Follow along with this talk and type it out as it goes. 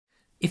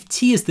If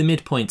t is the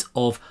midpoint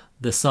of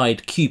the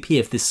side QP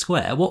of this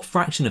square, what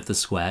fraction of the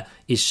square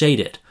is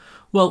shaded?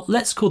 Well,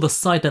 let's call the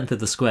side length of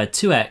the square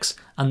 2x,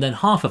 and then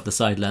half of the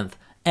side length,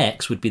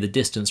 x, would be the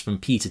distance from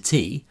P to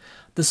T.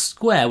 The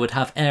square would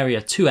have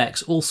area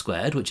 2x all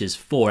squared, which is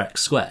 4x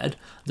squared.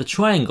 The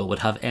triangle would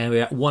have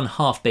area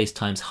 1/2 base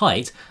times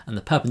height, and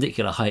the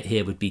perpendicular height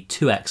here would be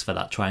 2x for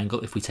that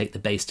triangle if we take the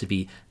base to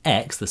be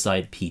x, the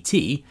side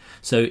PT.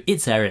 So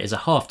its area is a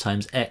half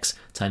times x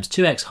times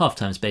 2x, half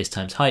times base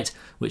times height,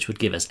 which would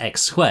give us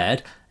x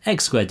squared.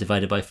 X squared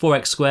divided by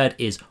 4x squared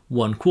is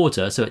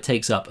 1/4, so it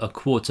takes up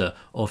 1/4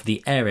 of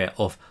the area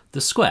of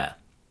the square.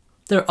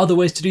 There are other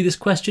ways to do this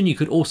question. You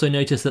could also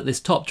notice that this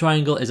top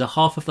triangle is a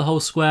half of the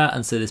whole square,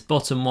 and so this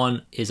bottom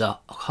one is a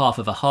half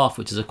of a half,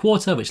 which is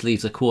 1/4, which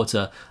leaves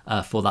 1/4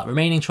 for that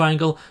remaining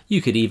triangle.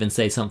 You could even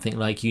say something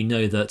like, you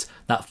know that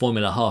that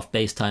formula half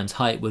base times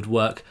height would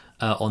work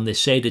on this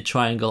shaded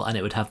triangle, and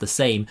it would have the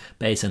same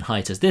base and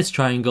height as this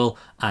triangle,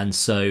 and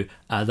so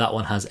that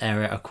one has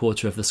area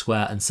 1/4 of the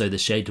square, and so the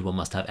shaded one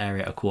must have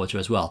area 1/4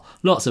 as well.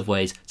 Lots of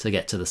ways to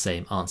get to the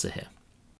same answer here.